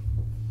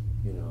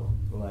 You know,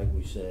 like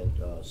we said,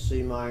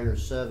 C minor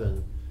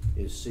 7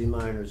 is C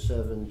minor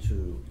 7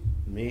 to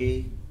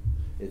me.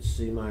 It's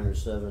C minor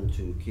 7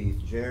 to Keith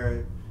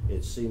Jarrett.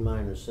 It's C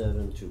minor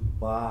 7 to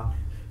Bach.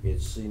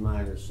 It's C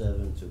minor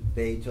 7 to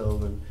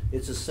Beethoven.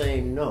 It's the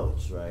same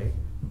notes, right?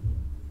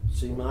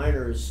 C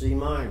minor is C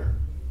minor.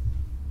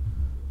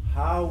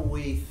 How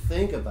we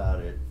think about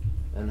it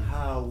and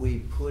how we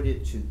put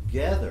it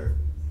together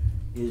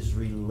is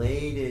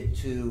related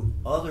to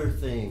other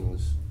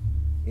things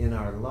in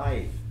our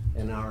life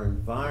and our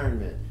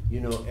environment. You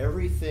know,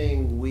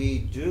 everything we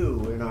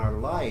do in our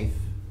life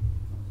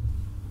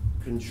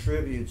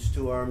contributes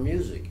to our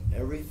music.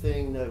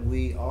 Everything that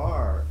we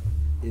are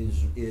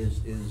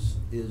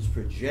is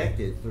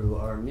projected through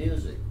our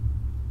music.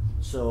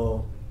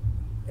 So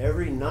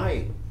every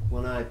night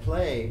when I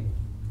play,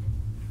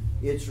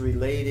 it's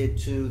related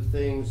to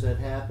things that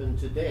happen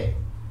today.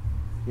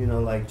 You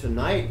know, like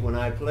tonight when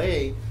I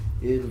play,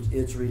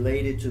 it's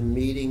related to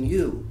meeting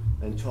you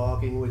and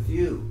talking with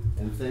you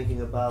and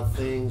thinking about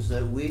things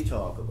that we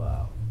talk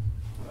about.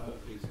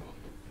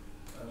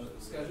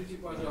 Скажите,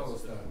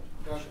 пожалуйста,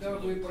 когда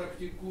вы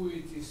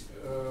практикуетесь,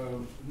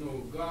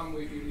 ну,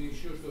 гаммы или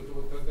еще что-то,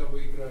 вот когда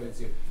вы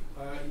играете,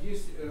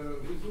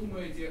 вы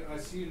думаете о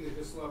сильных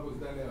и слабых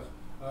долях?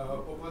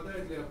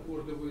 Попадают ли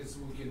аккордовые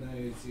звуки на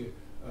эти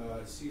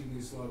сильные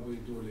и слабые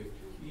доли?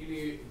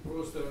 Или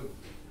просто,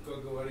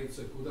 как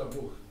говорится, куда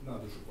Бог на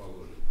душу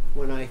положит?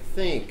 When I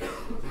think,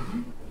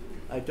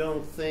 I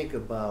don't think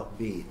about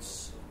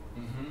beats.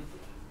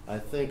 I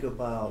think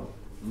about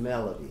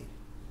melody.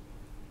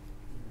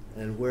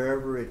 And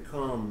wherever it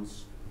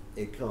comes,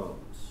 it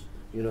comes.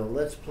 You know,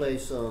 let's play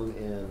some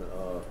in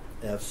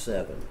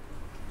F7.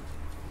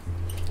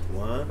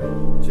 1,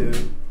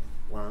 2,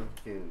 1,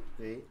 2,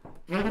 3.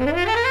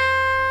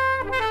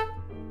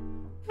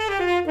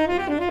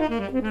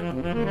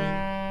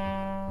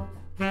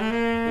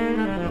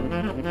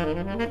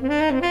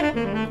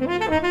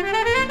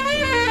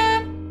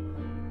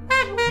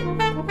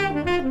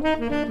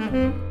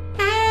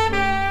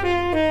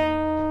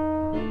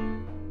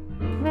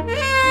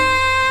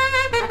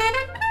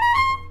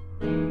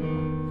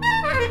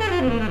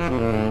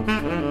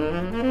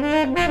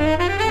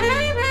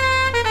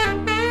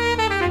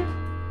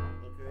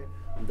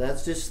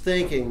 That's just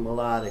thinking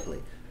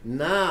melodically.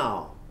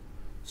 Now,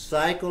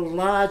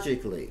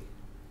 psychologically,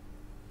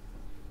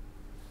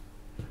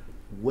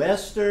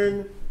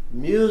 Western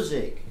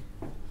music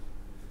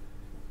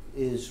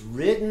is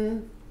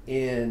written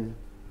in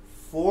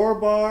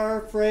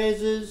 4-bar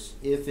phrases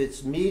if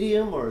it's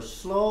medium or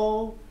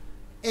slow,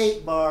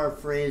 8-bar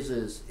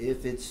phrases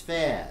if it's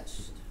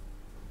fast.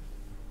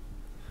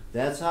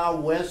 That's how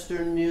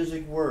Western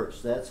music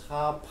works. That's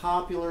how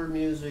popular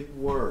music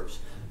works.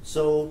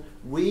 So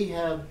we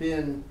have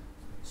been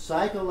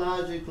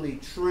psychologically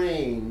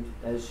trained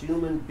as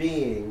human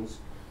beings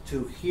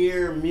to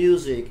hear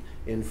music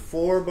in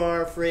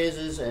 4-bar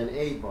phrases and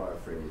 8-bar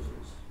phrases.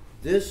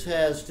 This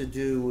has to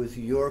do with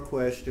your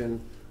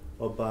question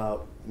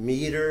about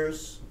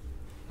meters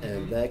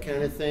and that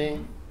kind of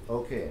thing.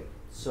 Okay,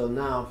 so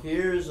now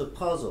here's a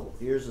puzzle,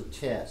 here's a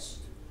test.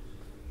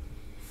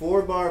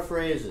 4-bar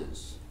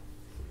phrases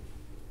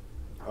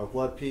are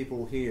what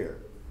people hear.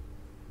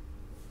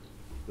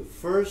 The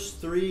first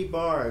 3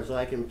 bars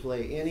I can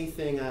play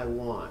anything I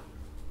want,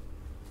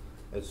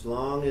 as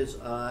long as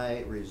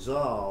I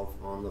resolve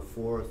on the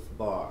 4th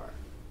bar.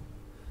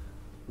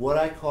 What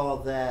I call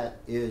that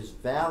is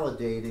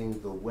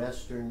validating the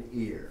Western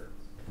ear.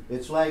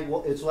 It's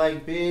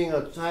like being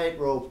a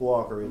tightrope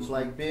walker. It's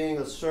like being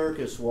a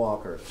circus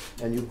walker.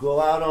 And you go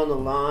out on the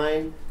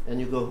line and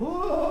you go,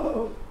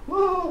 whoa,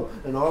 whoa,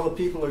 and all the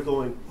people are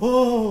going,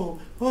 whoa,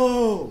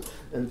 whoa.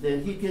 And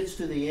then he gets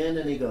to the end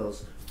and he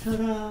goes,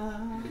 ta-da!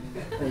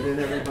 And then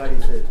everybody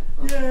says,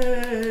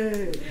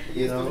 yay!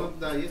 You know?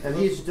 And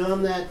he's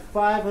done that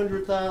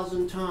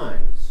 500,000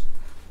 times,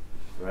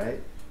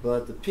 right?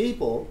 But the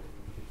people,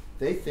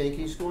 they think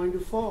he's going to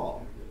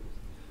fall.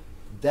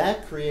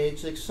 That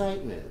creates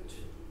excitement,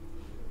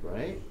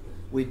 right?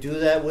 We do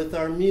that with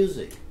our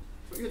music.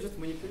 So you're just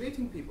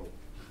manipulating people.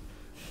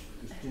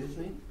 Excuse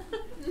me?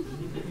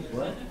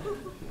 What?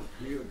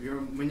 You're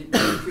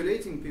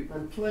manipulating people.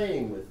 I'm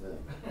playing with them.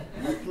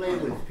 I play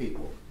with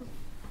people.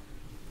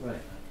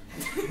 Right.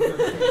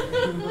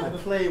 I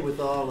play with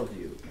all of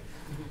you.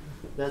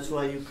 That's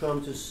why you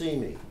come to see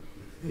me,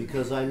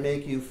 because I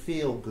make you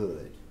feel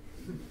good.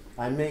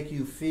 I make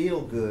you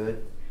feel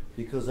good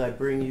because I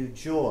bring you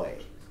joy.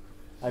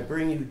 I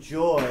bring you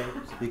joy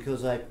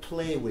because I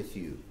play with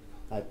you.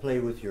 I play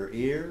with your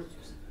ears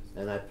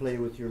and I play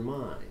with your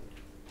mind.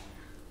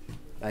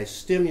 I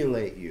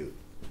stimulate you.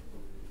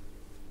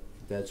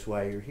 That's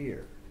why you're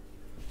here.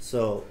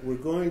 So we're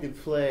going to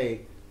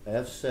play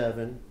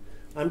F7.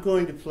 I'm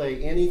going to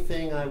play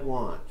anything I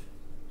want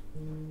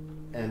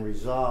and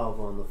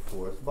resolve on the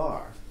 4th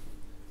bar.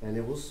 And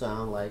it will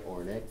sound like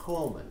Ornette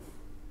Coleman,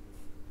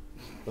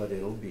 but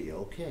it'll be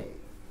okay.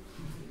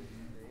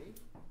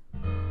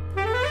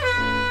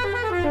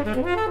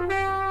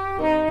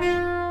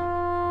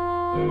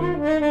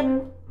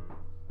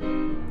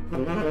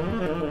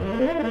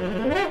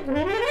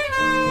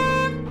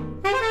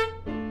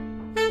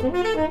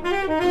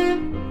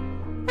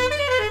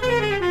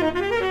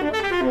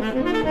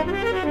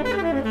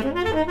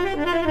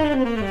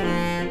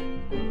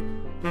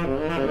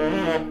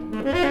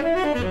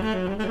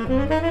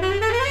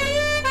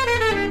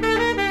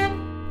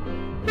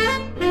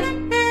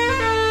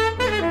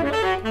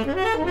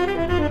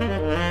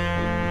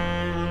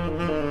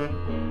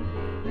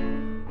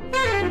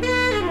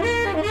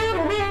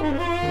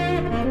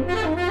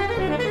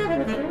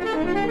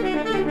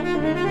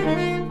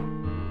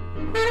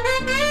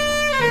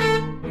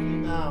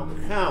 Now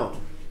count.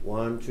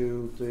 1,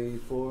 2, 3,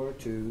 4,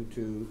 2,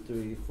 2,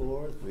 3,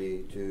 4,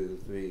 3, 2,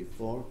 3,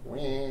 4.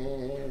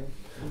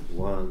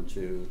 1,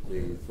 2,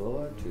 3,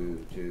 4,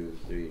 2, 2,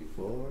 3,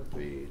 4,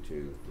 3,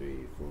 2, 3,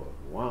 4.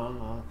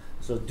 1.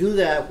 So do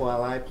that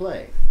while I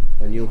play,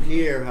 and you'll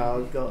hear how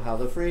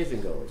the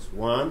phrasing goes.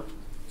 1,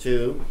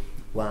 2,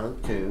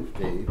 1, 2,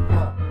 3,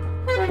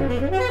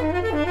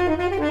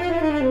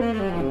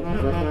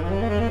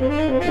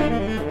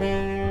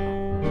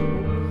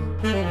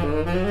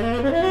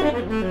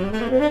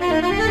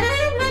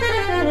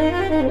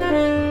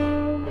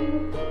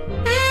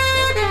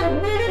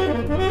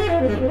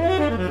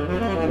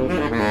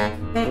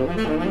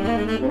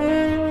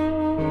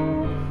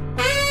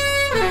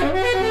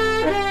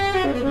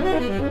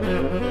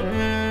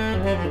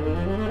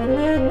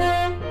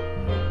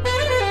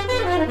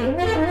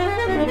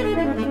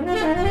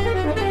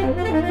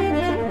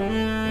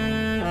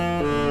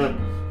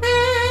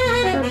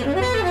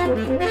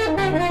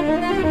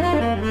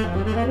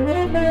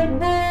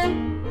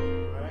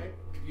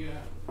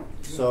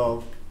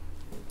 So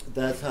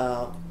that's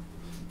how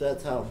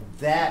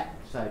that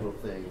type of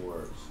thing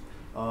works.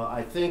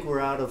 I think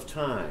we're out of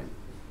time.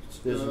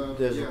 There's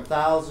Yeah. a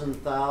thousand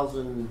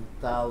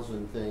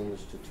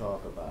things to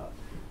talk about.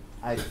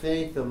 I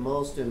think the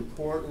most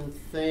important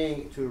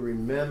thing to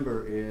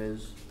remember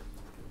is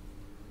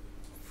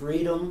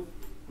freedom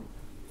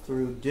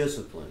through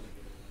discipline.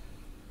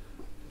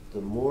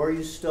 The more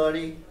you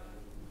study,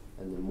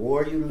 and the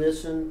more you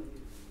listen,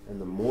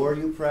 and the more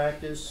you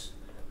practice,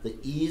 the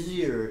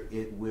easier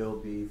it will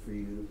be for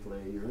you to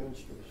play your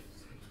instrument.